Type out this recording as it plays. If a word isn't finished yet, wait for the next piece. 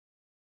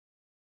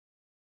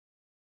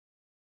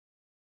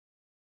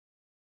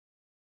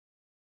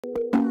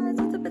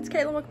it's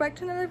Caitlin. Welcome back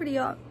to another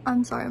video.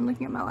 I'm sorry, I'm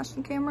looking at my lash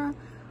and camera.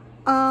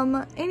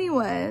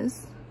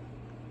 Anyways,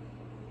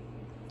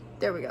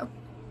 there we go.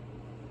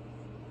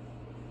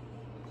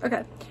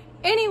 Okay,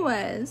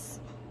 anyways,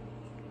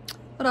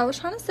 what I was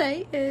trying to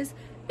say is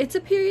it's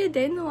a period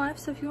day in the life,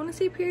 so if you want to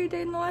see a period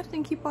day in the life,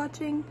 then keep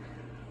watching.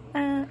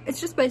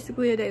 It's just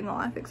basically a day in the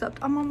life, except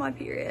I'm on my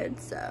period,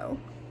 so.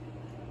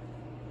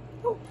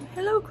 Oh,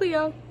 hello,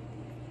 Cleo.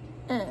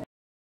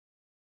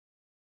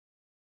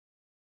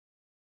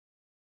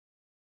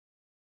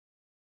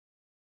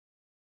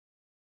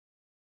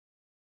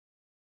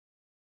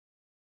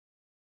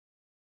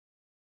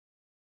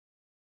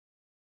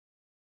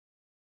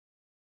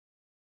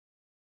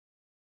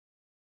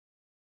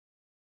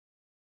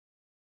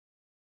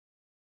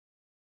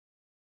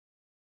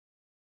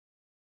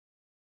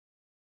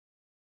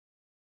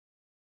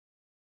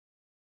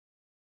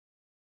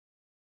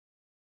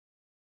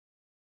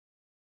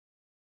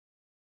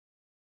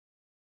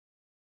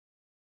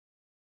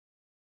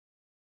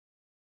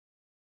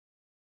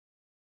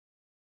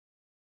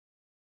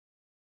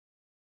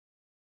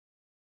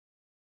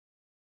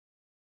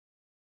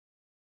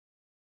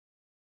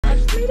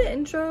 Made an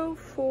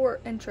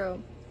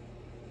intro.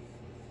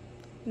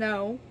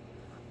 No,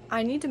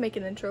 I need to make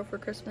an intro for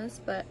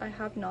Christmas, but I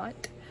have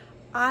not.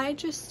 I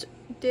just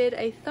did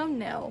a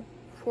thumbnail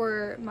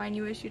for my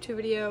newest YouTube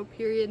video,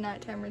 period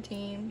nighttime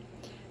routine.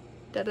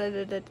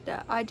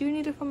 I do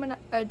need to film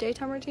a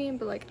daytime routine,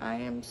 but like I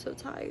am so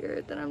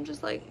tired that I'm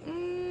just like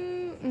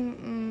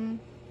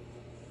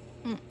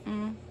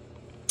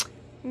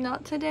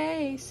not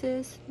today,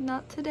 sis,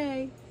 not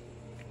today.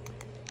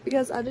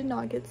 Because I did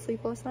not get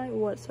sleep last night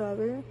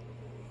whatsoever.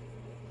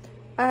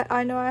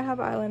 I know I have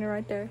eyeliner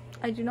right there.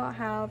 I do not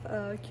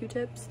have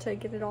Q-tips to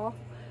get it off.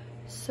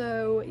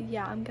 So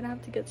yeah, I'm gonna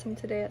have to get some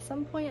today at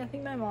some point. I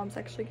think my mom's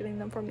actually getting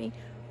them for me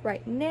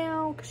right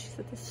now because she's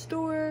at the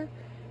store.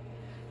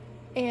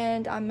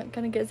 And I'm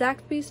gonna get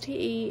Zaxby's to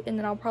eat, and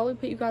then I'll probably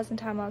put you guys in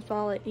timeout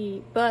while I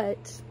eat.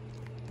 But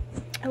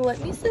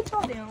let me sit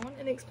y'all down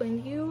and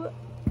explain to you.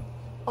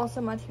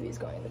 Also, my TV is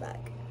going in the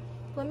back.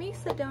 Let me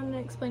sit down and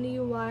explain to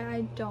you why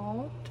I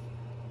don't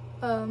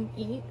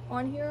eat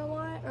on here a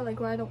lot, or like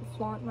why I don't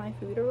flaunt my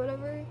food or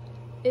whatever,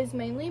 is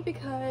mainly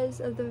because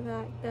of the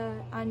fact that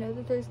I know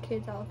that there's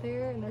kids out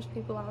there and there's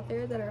people out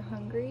there that are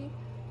hungry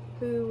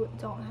who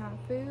don't have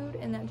food,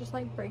 and that just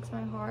like breaks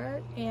my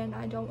heart. And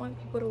I don't want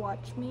people to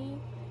watch me,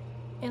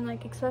 and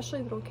like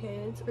especially little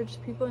kids or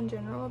just people in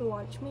general, to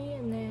watch me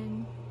and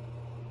then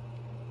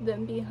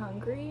them be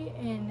hungry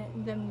and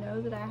them know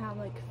that I have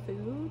like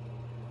food.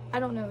 I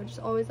don't know, it just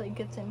always like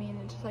gets in me,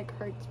 and it just like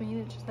hurts me,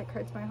 and it just like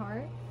hurts my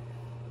heart.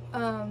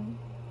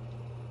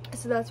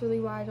 So that's really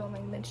why I don't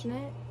like mention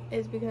it,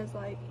 is because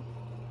like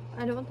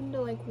I don't want them to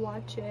like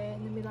watch it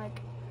and then be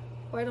like,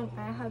 why don't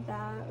I have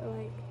that, or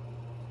like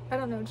I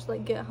don't know, just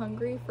like get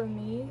hungry for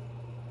me,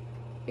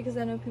 because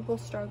I know people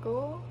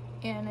struggle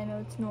and I know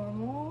it's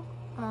normal.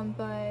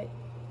 But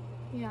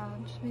yeah,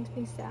 it just makes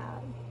me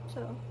sad.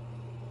 So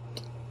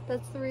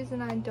that's the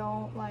reason I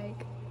don't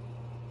like,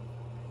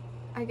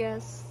 I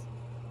guess,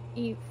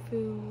 eat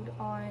food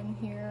on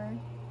here.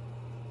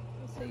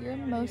 So you're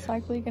most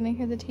likely gonna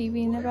hear the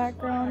TV in the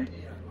background.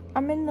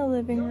 I'm in the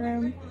living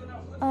room.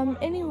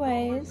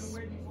 Anyways,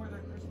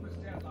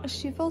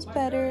 she feels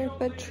better,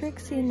 but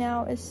Trixie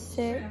now is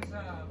sick,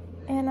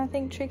 and I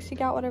think Trixie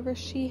got whatever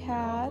she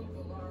had.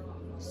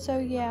 So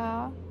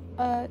yeah,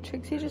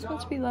 Trixie just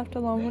wants to be left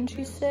alone when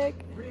she's sick.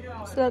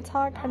 So that's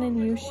how I kind of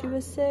knew she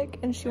was sick,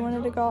 and she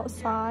wanted to go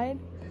outside,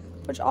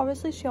 which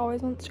obviously she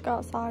always wants to go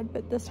outside,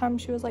 but this time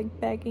she was like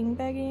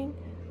begging.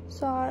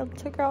 So I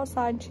took her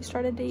outside and she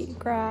started to eat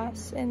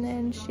grass, and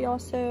then she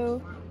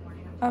also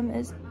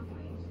is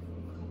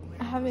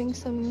having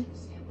some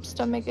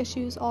stomach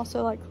issues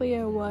also, like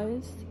Cleo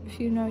was. If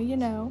you know, you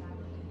know.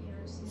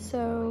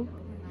 So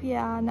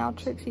yeah, now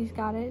Trixie's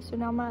got it, so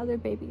now my other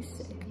baby's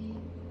sick.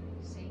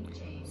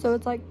 So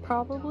it's like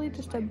probably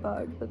just a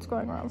bug that's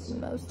going around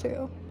from those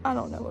two. I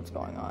don't know what's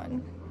going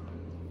on.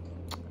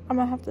 I'm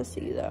gonna have to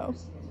see though.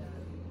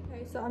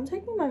 Okay, so I'm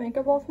taking my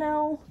makeup off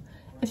now.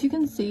 If you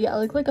can see, I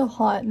look like a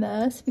hot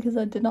mess because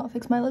I did not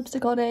fix my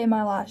lipstick all day, and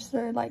my lashes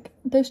are like,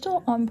 they're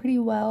still on pretty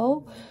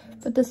well,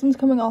 but this one's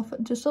coming off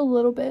just a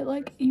little bit,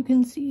 like you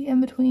can see in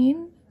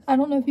between. I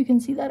don't know if you can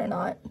see that or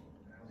not,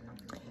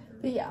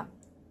 but yeah.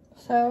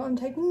 So I'm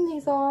taking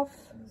these off.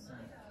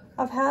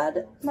 I've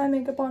had my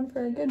makeup on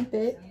for a good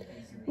bit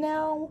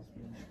now,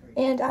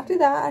 and after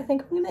that I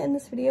think I'm gonna end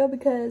this video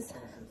because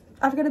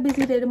I've got a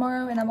busy day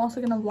tomorrow, and I'm also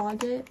gonna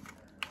vlog it.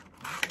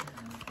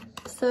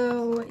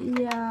 So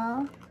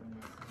yeah.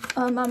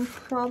 I'm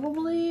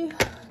probably,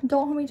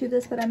 don't hold me to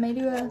this, but I may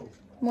do a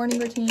morning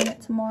routine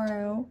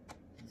tomorrow.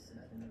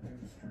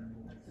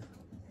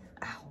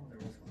 Ow.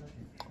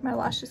 My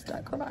lash is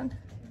stuck, hold on.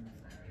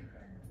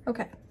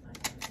 Okay,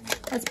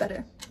 that's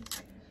better.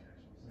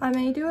 I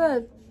may do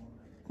a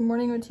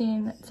morning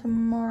routine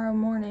tomorrow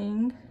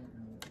morning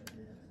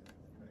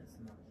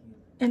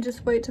and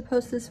just wait to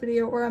post this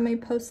video, or I may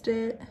post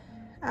it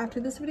after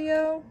this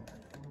video.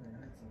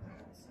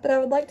 But I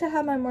would like to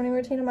have my morning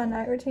routine and my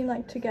night routine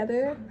like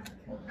together.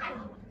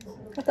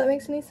 If that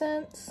makes any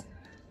sense.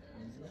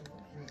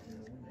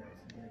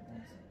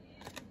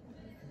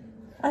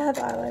 I have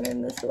eyeliner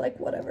in this, so like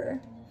whatever.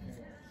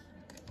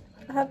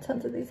 I have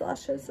tons of these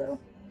lashes, so.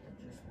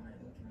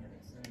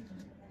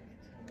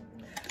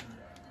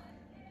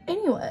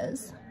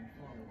 Anyways.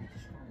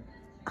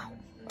 Ow.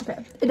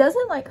 Okay. It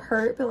doesn't like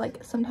hurt, but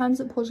like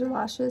sometimes it pulls your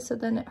lashes, so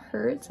then it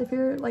hurts. If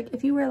you're like,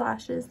 if you wear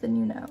lashes, then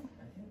you know.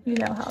 You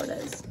know how it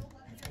is.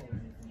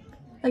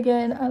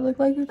 Again, I look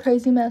like a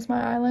crazy mess. My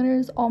eyeliner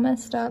is all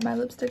messed up. My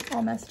lipstick's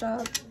all messed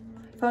up.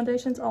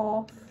 Foundation's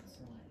off.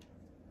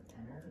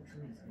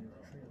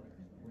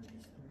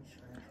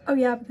 Oh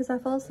yeah, because I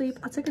fell asleep.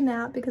 I took a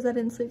nap because I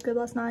didn't sleep good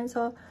last night,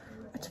 so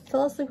I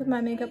fell asleep with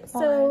my makeup on.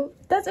 So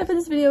that's it for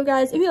this video,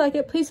 guys. If you like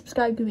it, please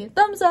subscribe, give me a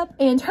thumbs up,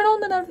 and turn on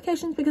the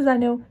notifications because I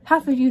know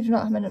half of you do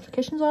not have my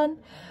notifications on.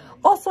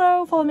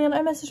 Also, follow me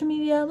on my social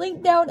media,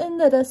 link down in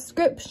the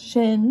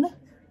description.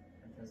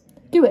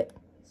 Do it.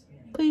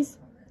 Please,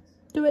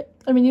 do it.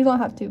 I mean, you don't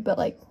have to, but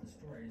like,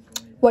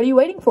 what are you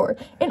waiting for?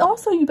 And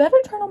also, you better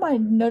turn on my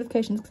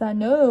notifications because I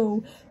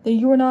know that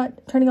you are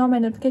not turning on my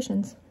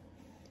notifications.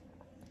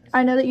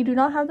 I know that you do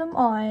not have them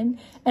on,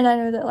 and I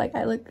know that like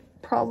I look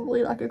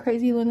probably like a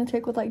crazy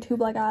lunatic with like 2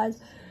 black eyes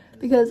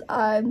because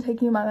I'm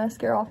taking my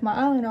mascara off, my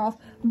eyeliner off,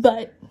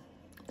 but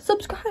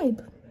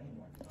subscribe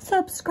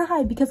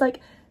because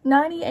like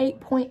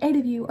 98.8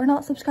 of you are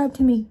not subscribed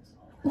to me.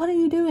 What are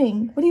you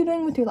doing? What are you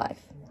doing with your life?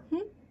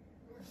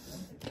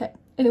 Okay,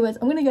 anyways,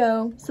 I'm gonna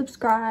go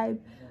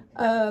subscribe.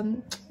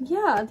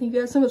 Yeah, thank you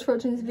guys so much for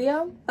watching this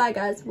video. Bye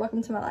guys,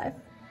 welcome to my life.